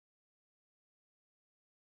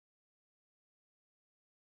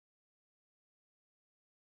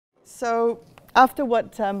So after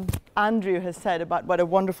what Andrew has said about what a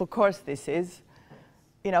wonderful course this is,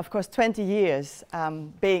 you know, of course, 20 years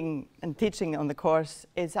being and teaching on the course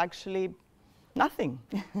is actually nothing.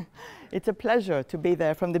 It's a pleasure to be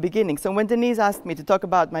there from the beginning. So when Denise asked me to talk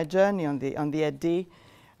about my journey on the EdD,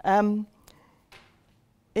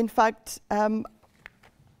 in fact,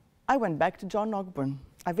 I went back to John Ogburn.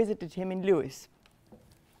 I visited him in Lewis.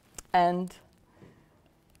 And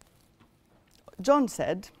John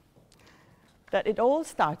said that it all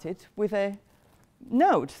started with a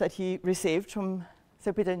note that he received from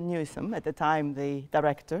Sir Peter Newsom, at the time the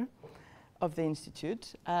director of the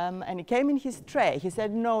Institute, and it came in his tray. He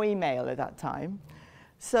said no email at that time.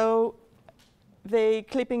 So the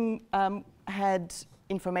clipping had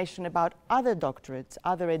information about other doctorates,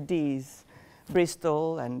 other EdDs,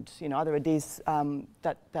 Bristol and other EdDs, and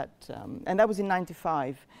that was in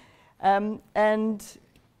 '95. And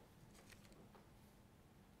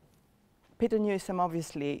Peter Newsom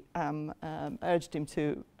obviously urged him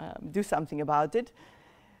to do something about it.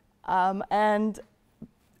 And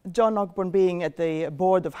John Ogburn, being at the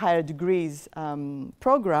Board of Higher Degrees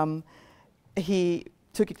program, he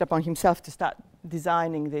took it upon himself to start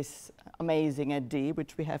designing this amazing EdD,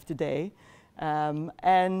 which we have today.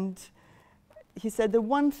 And he said the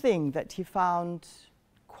one thing that he found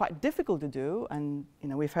quite difficult to do, and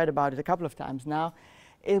we've heard about it a couple of times now,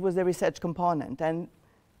 it was the research component. And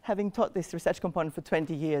having taught this research component for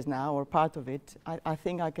 20 years now, or part of it, I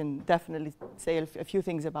think I can definitely say a few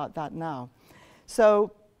things about that now.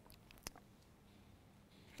 So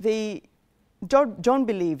John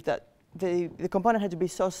believed that the component had to be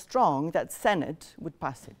so strong that Senate would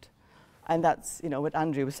pass it. And that's what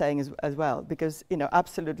Andrew was saying as well, because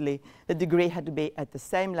absolutely the degree had to be at the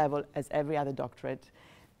same level as every other doctorate,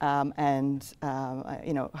 and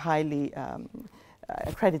highly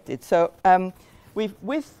accredited. So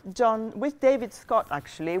with David Scott,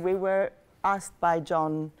 actually, we were asked by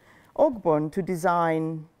John Ogburn to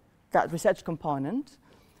design that research component,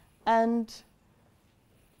 and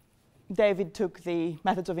David took the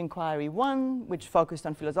Methods of Inquiry 1, which focused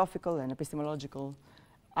on philosophical and epistemological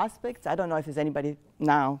aspects. I don't know if there's anybody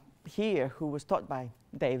now here who was taught by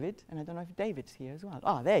David, and I don't know if David's here as well.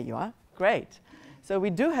 Oh, there you are. Great. So we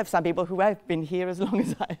do have some people who have been here as long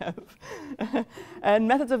as I have. And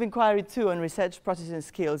Methods of Inquiry 2 on research processes and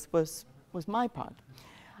skills was my part.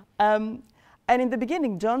 And in the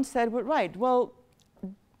beginning, John said, well, right, well,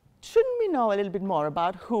 shouldn't we know a little bit more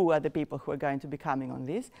about who are the people who are going to be coming on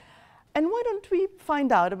this? And why don't we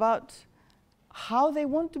find out about how they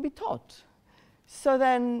want to be taught? So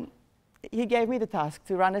then he gave me the task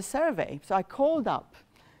to run a survey. So I called up,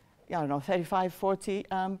 I don't know, 35, 40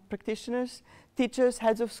 practitioners, teachers,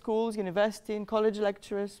 heads of schools, university and college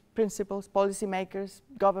lecturers, principals, policymakers,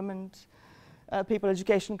 government, people,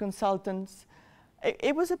 education consultants.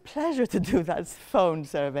 It was a pleasure to do that phone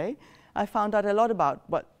survey. I found out a lot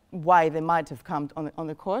about why they might have come on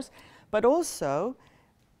the course, but also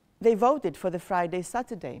they voted for the Friday,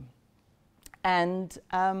 Saturday and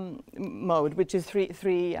mode, which is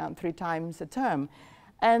three times a term.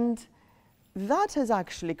 And that has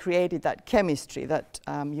actually created that chemistry that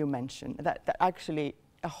you mentioned, that actually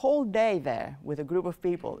a whole day there with a group of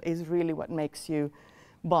people is really what makes you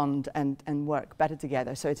bond and work better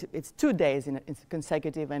together. So it's 2 days it's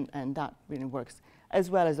consecutive, and that really works,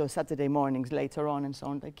 as well as those Saturday mornings later on and so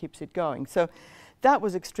on, that keeps it going. So that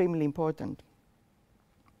was extremely important.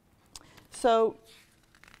 So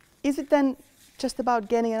is it then just about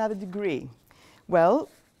getting another degree? Well,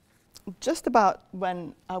 just about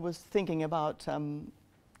when I was thinking about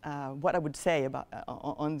what I would say about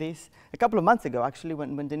on this, a couple of months ago, actually,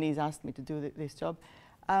 when Denise asked me to do this job,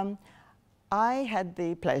 I had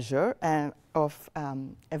the pleasure of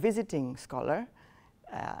a visiting scholar,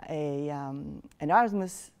 an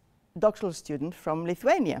Erasmus doctoral student from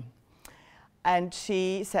Lithuania. And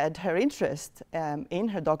she said her interest in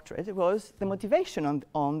her doctorate was the motivation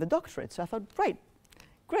on the doctorate. So I thought, right,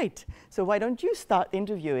 great. So why don't you start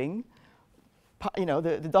interviewing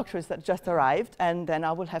the doctorates that just arrived, and then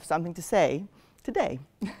I will have something to say today.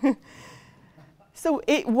 So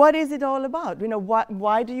what is it all about?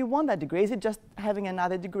 Why do you want that degree? Is it just having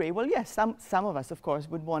another degree? Well, yes, some of us, of course,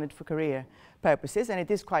 would want it for career purposes, and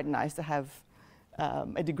it is quite nice to have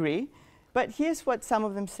a degree. But here's what some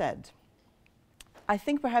of them said. I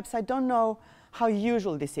think perhaps, I don't know how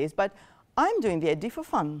usual this is, but I'm doing the EdD for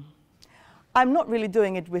fun. I'm not really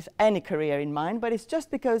doing it with any career in mind, but it's just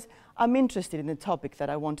because I'm interested in the topic that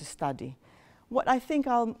I want to study. What I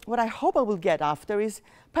hope I will get after is,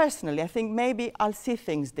 personally, I think maybe I'll see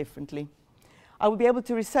things differently. I will be able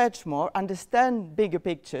to research more, understand bigger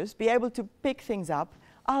pictures, be able to pick things up,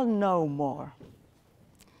 I'll know more.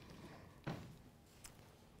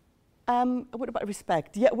 What about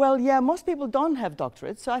respect? Yeah, well, yeah, most people don't have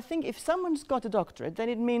doctorates. So I think if someone's got a doctorate, then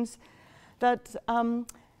it means that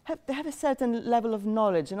they have a certain level of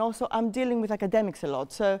knowledge. And also, I'm dealing with academics a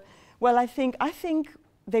lot. So, well, I think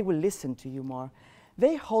they will listen to you more.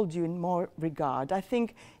 They hold you in more regard. I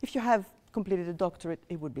think if you have completed a doctorate,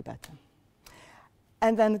 it would be better.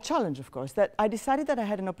 And then the challenge, of course, that I decided that I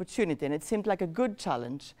had an opportunity, and it seemed like a good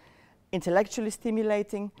challenge, intellectually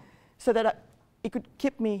stimulating, so that it could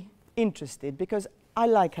keep me interested, because I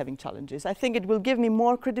like having challenges. I think it will give me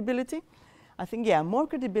more credibility. I think, yeah, more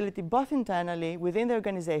credibility both internally, within the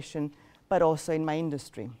organization, but also in my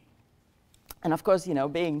industry. And of course, you know,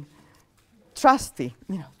 being trusty,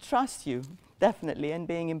 you know, trust you, definitely, and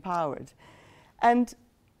being empowered. And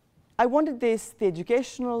I wanted the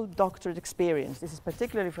educational doctorate experience. This is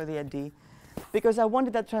particularly for the EdD, because I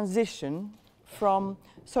wanted that transition from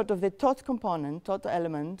sort of the taught component, taught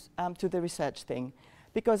element, to the research thing.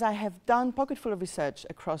 Because I have done pocketful of research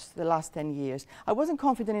across the last 10 years. I wasn't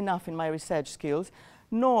confident enough in my research skills,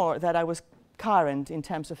 nor that I was current in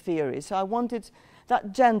terms of theory. So I wanted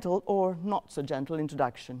that gentle or not so gentle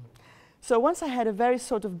introduction. So once I had a very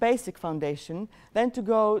sort of basic foundation, then to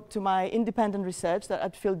go to my independent research, that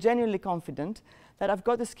I'd feel genuinely confident that I've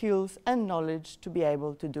got the skills and knowledge to be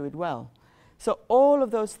able to do it well. So all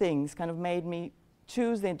of those things kind of made me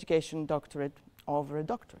choose the education doctorate over a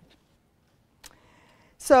doctorate.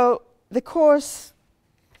 So the course,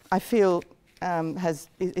 I feel,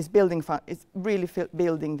 is really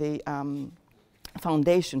building the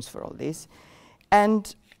foundations for all this.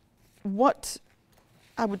 And what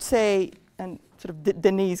I would say, and sort of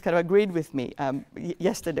Denise kind of agreed with me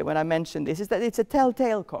yesterday when I mentioned this, is that it's a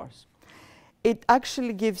telltale course. It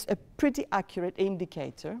actually gives a pretty accurate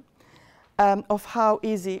indicator of how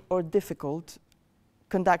easy or difficult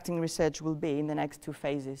conducting research will be in the next two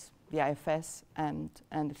phases, the IFS and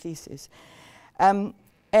the thesis.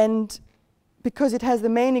 And because it has the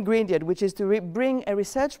main ingredient, which is to bring a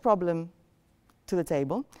research problem to the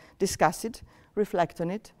table, discuss it, reflect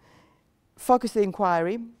on it, focus the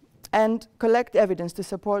inquiry, and collect evidence to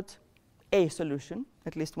support a solution,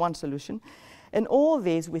 at least one solution, and all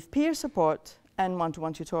these with peer support and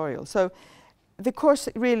one-to-one tutorial. So the course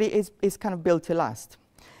really is kind of built to last.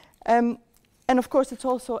 And of course, it's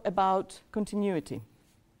also about continuity.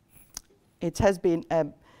 It has been,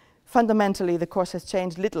 fundamentally, the course has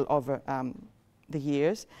changed little over the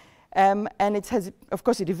years. And it has, of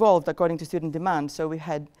course, it evolved according to student demand. So we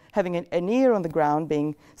had having an ear on the ground,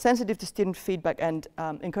 being sensitive to student feedback and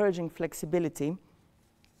encouraging flexibility.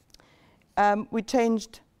 We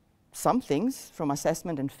changed some things from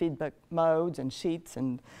assessment and feedback modes and sheets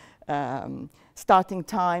and starting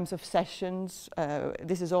times of sessions.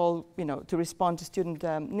 This is all, you know, to respond to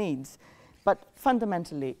student needs. But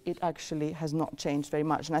fundamentally, it actually has not changed very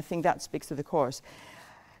much, and I think that speaks to the course.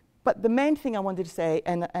 But the main thing I wanted to say,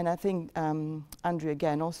 and I think Andrew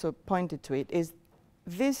again also pointed to it, is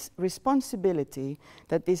this responsibility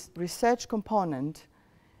that this research component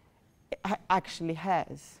actually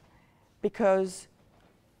has. Because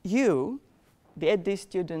you, the EdD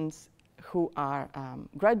students who are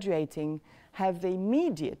graduating, have the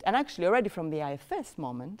immediate, and actually already from the IFS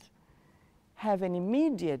moment, have an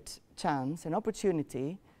immediate chance, an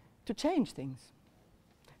opportunity to change things,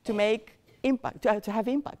 to make impact, to have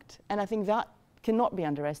impact. And I think that cannot be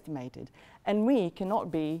underestimated. And we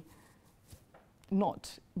cannot be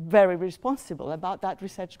not very responsible about that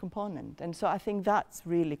research component. And so I think that's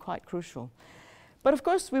really quite crucial. But of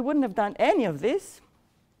course, we wouldn't have done any of this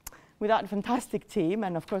without a fantastic team.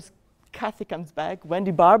 And of course, Kathy comes back,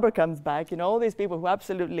 Wendy Barber comes back, you know, all these people who are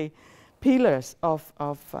absolutely pillars of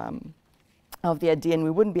the EdD, and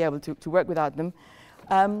we wouldn't be able to work without them.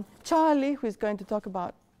 Charlie, who is going to talk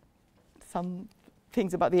about some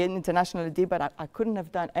things about the international EdD, but I couldn't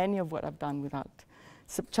have done any of what I've done without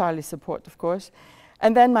Charlie's support, of course.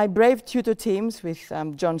 And then my brave tutor teams with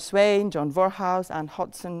John Swain, John Vorhaus, Anne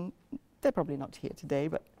Hodson. They're probably not here today,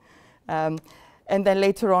 but and then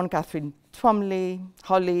later on, Catherine Twomley,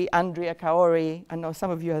 Holly, Andrea Kaori. I know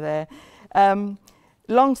some of you are there.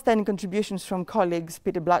 Long-standing contributions from colleagues,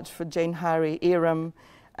 Peter Blatchford, Jane Harry, Iram,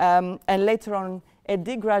 and later on,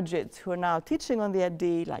 EdD graduates who are now teaching on the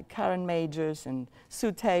EdD, like Karen Majors and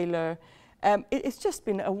Sue Taylor. It's just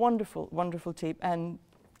been a wonderful, wonderful team, and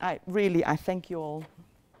I thank you all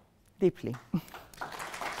deeply.